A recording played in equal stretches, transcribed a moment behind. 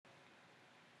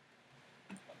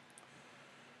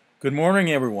Good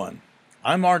morning, everyone.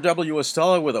 I'm R.W.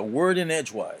 Estella with a word in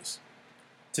Edgewise.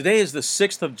 Today is the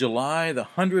 6th of July, the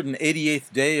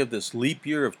 188th day of this leap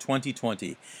year of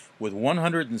 2020, with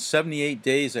 178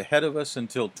 days ahead of us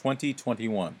until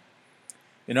 2021.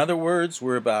 In other words,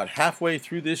 we're about halfway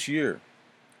through this year.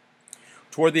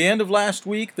 Toward the end of last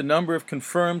week, the number of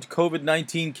confirmed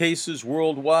COVID-19 cases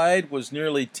worldwide was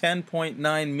nearly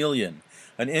 10.9 million,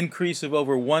 an increase of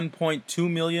over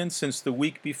 1.2 million since the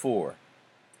week before.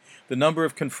 The number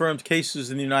of confirmed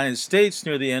cases in the United States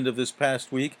near the end of this past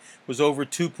week was over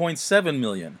 2.7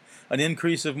 million, an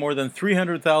increase of more than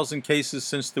 300,000 cases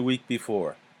since the week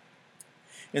before.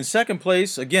 In second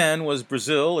place, again, was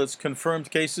Brazil, its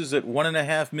confirmed cases at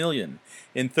 1.5 million.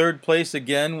 In third place,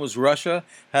 again, was Russia,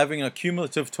 having a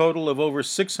cumulative total of over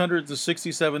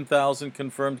 667,000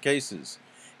 confirmed cases.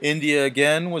 India,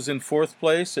 again, was in fourth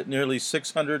place at nearly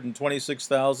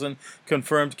 626,000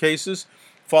 confirmed cases,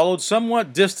 followed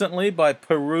somewhat distantly by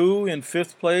Peru in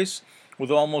fifth place with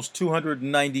almost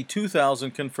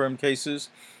 292,000 confirmed cases,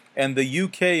 and the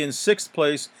UK in sixth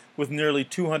place with nearly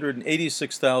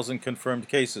 286,000 confirmed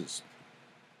cases.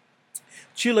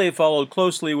 Chile followed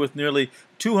closely with nearly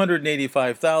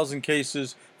 285,000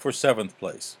 cases for seventh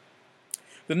place.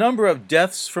 The number of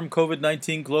deaths from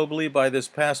COVID-19 globally by this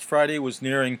past Friday was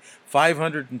nearing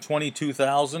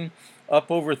 522,000,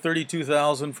 up over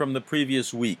 32,000 from the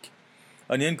previous week,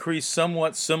 an increase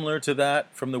somewhat similar to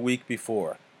that from the week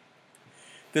before.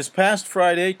 This past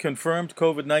Friday, confirmed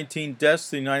COVID-19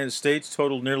 deaths in the United States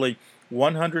totaled nearly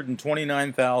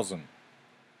 129,000,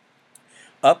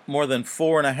 up more than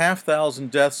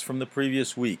 4,500 deaths from the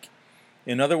previous week.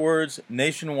 In other words,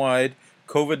 nationwide,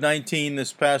 COVID-19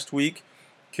 this past week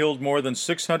killed more than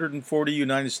 640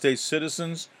 United States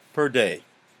citizens per day.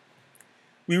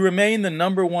 We remain the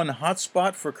number one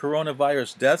hotspot for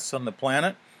coronavirus deaths on the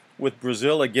planet, with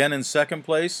Brazil again in second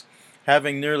place,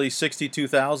 having nearly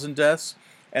 62,000 deaths,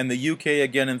 and the UK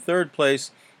again in third place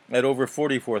at over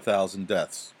 44,000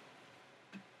 deaths.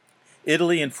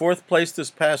 Italy in fourth place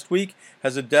this past week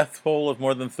has a death toll of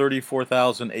more than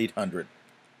 34,800.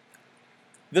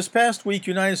 This past week,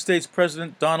 United States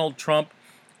President Donald Trump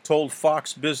told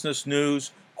Fox Business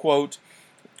News, quote,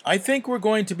 "I think we're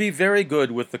going to be very good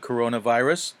with the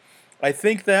coronavirus. I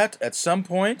think that, at some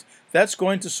point, that's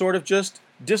going to sort of just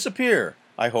disappear,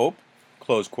 I hope,"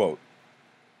 close quote.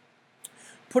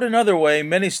 Put another way,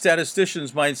 many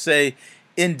statisticians might say,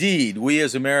 indeed, we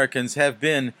as Americans have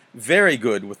been very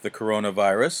good with the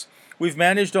coronavirus. We've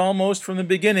managed almost from the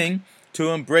beginning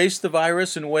to embrace the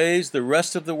virus in ways the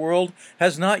rest of the world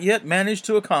has not yet managed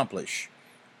to accomplish.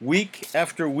 Week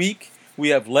after week, we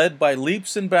have led by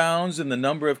leaps and bounds in the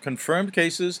number of confirmed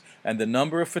cases and the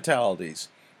number of fatalities.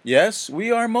 Yes,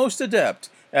 we are most adept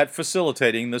at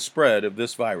facilitating the spread of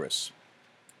this virus.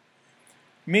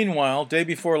 Meanwhile, day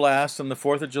before last, on the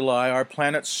 4th of July, our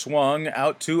planet swung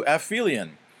out to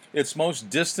aphelion, its most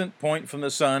distant point from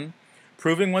the Sun,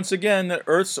 proving once again that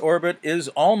Earth's orbit is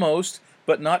almost,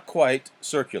 but not quite,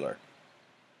 circular.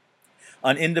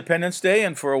 On Independence Day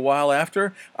and for a while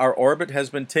after, our orbit has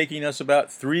been taking us about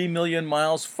 3 million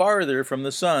miles farther from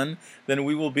the Sun than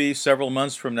we will be several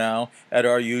months from now at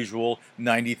our usual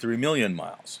 93 million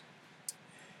miles.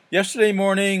 Yesterday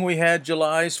morning, we had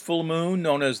July's full moon,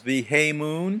 known as the Hay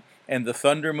Moon and the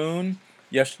Thunder Moon.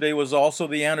 Yesterday was also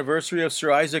the anniversary of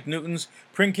Sir Isaac Newton's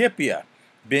Principia,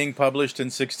 being published in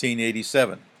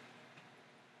 1687.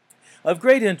 Of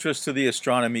great interest to the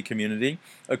astronomy community,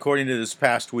 according to this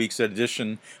past week's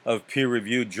edition of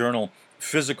peer-reviewed journal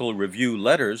Physical Review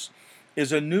Letters,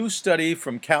 is a new study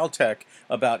from Caltech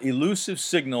about elusive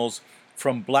signals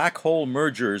from black hole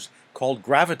mergers called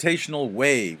gravitational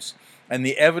waves, and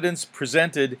the evidence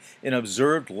presented in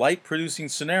observed light-producing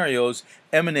scenarios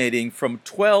emanating from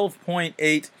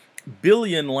 12.8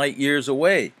 billion light-years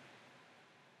away.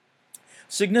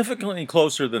 Significantly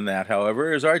closer than that,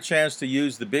 however, is our chance to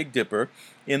use the Big Dipper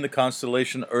in the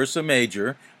constellation Ursa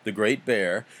Major, the Great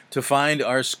Bear, to find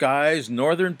our sky's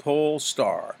northern pole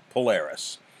star,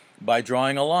 Polaris, by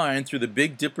drawing a line through the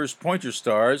Big Dipper's pointer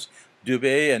stars,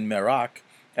 Dubhe and Merak,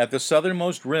 at the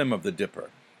southernmost rim of the Dipper.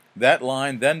 That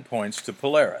line then points to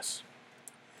Polaris.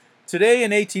 Today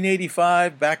in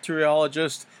 1885,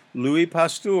 bacteriologist Louis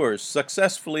Pasteur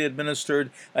successfully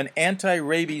administered an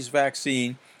anti-rabies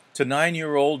vaccine to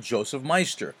 9-year-old Joseph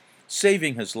Meister,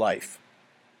 saving his life.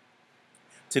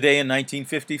 Today in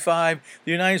 1955,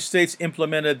 the United States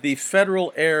implemented the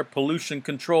Federal Air Pollution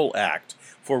Control Act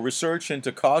for research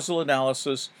into causal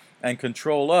analysis and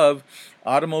control of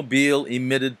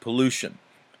automobile-emitted pollution.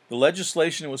 The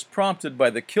legislation was prompted by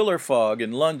the killer fog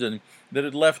in London that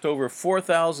had left over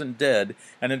 4,000 dead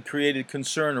and had created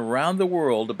concern around the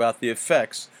world about the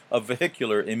effects of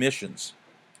vehicular emissions.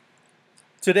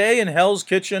 Today in Hell's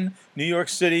Kitchen, New York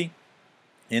City,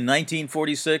 in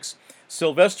 1946,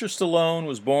 Sylvester Stallone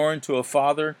was born to a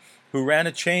father who ran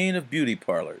a chain of beauty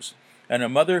parlors and a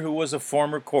mother who was a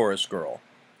former chorus girl.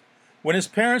 When his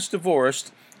parents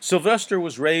divorced, Sylvester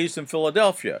was raised in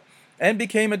Philadelphia and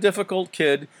became a difficult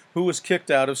kid who was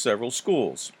kicked out of several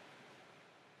schools.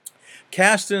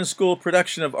 Cast in a school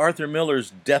production of Arthur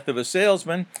Miller's Death of a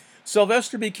Salesman,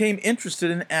 Sylvester became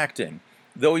interested in acting,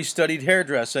 though he studied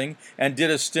hairdressing and did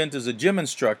a stint as a gym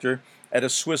instructor at a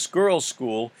Swiss girls'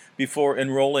 school before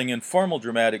enrolling in formal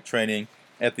dramatic training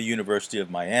at the University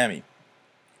of Miami.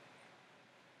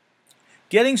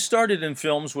 Getting started in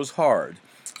films was hard,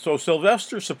 so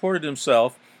Sylvester supported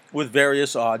himself with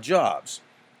various odd jobs.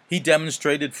 He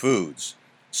demonstrated foods,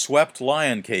 swept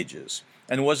lion cages,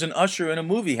 and was an usher in a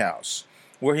movie house,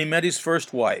 where he met his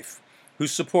first wife, who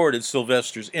supported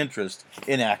Sylvester's interest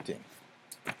in acting.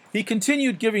 He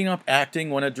continued giving up acting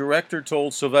when a director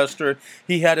told Sylvester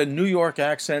he had a New York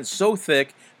accent so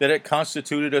thick that it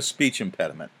constituted a speech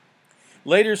impediment.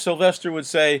 Later, Sylvester would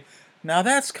say, "Now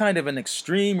that's kind of an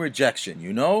extreme rejection,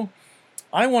 you know?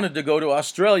 I wanted to go to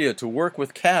Australia to work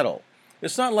with cattle.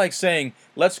 It's not like saying,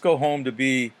 let's go home to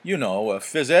be, a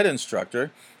phys ed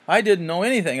instructor. I didn't know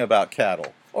anything about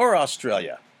cattle or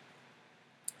Australia."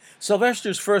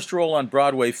 Sylvester's first role on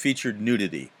Broadway featured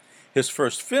nudity. His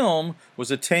first film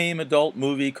was a tame adult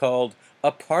movie called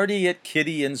A Party at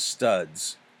Kitty and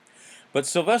Studs. But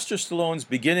Sylvester Stallone's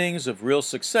beginnings of real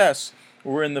success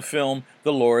were in the film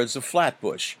The Lords of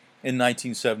Flatbush in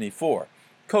 1974,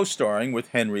 co-starring with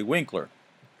Henry Winkler.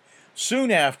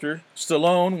 Soon after,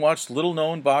 Stallone watched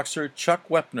little-known boxer Chuck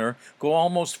Wepner go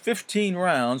almost 15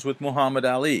 rounds with Muhammad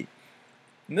Ali.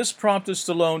 And this prompted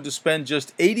Stallone to spend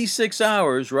just 86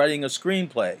 hours writing a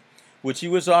screenplay, which he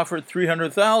was offered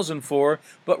 $300,000 for,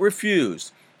 but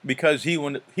refused because he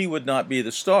would not be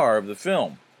the star of the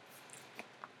film.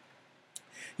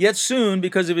 Yet soon,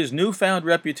 because of his newfound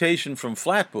reputation from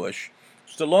Flatbush,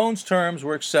 Stallone's terms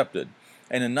were accepted,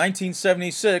 and in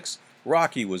 1976,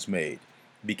 Rocky was made,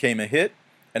 became a hit,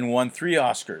 and won 3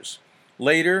 Oscars.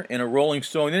 Later, in a Rolling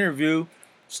Stone interview,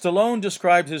 Stallone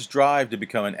described his drive to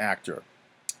become an actor.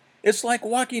 "It's like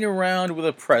walking around with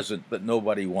a present that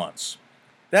nobody wants.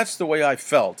 That's the way I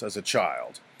felt as a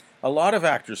child. A lot of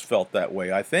actors felt that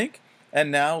way, I think,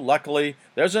 and now, luckily,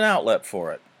 there's an outlet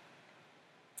for it."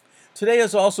 Today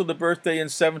is also the birthday in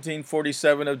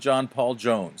 1747 of John Paul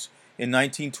Jones, in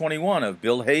 1921 of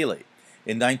Bill Haley,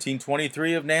 in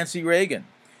 1923 of Nancy Reagan,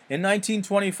 in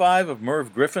 1925 of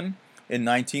Merv Griffin, in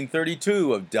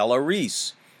 1932 of Della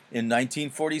Reese, in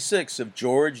 1946 of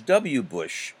George W.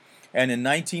 Bush, and in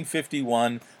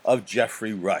 1951 of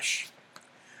Geoffrey Rush.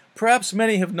 Perhaps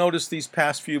many have noticed these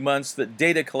past few months that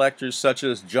data collectors such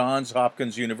as Johns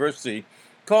Hopkins University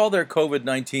call their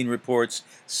COVID-19 reports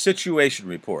situation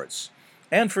reports,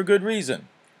 and for good reason.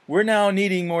 We're now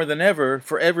needing more than ever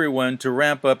for everyone to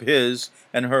ramp up his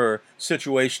and her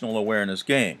situational awareness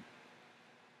game.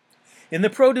 In the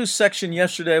produce section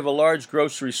yesterday of a large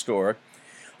grocery store,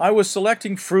 I was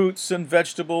selecting fruits and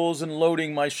vegetables and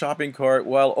loading my shopping cart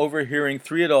while overhearing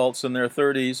 3 adults in their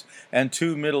 30s and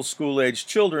 2 middle school-aged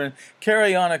children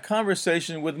carry on a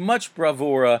conversation with much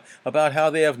bravura about how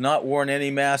they have not worn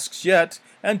any masks yet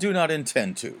and do not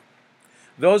intend to.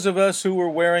 Those of us who were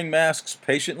wearing masks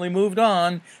patiently moved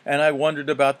on, and I wondered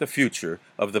about the future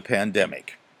of the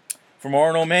pandemic. From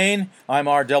Orono, Maine, I'm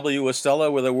R.W.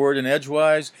 Estella with a word in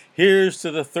Edgewise. Here's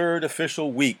to the 3rd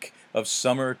official week of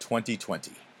summer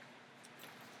 2020.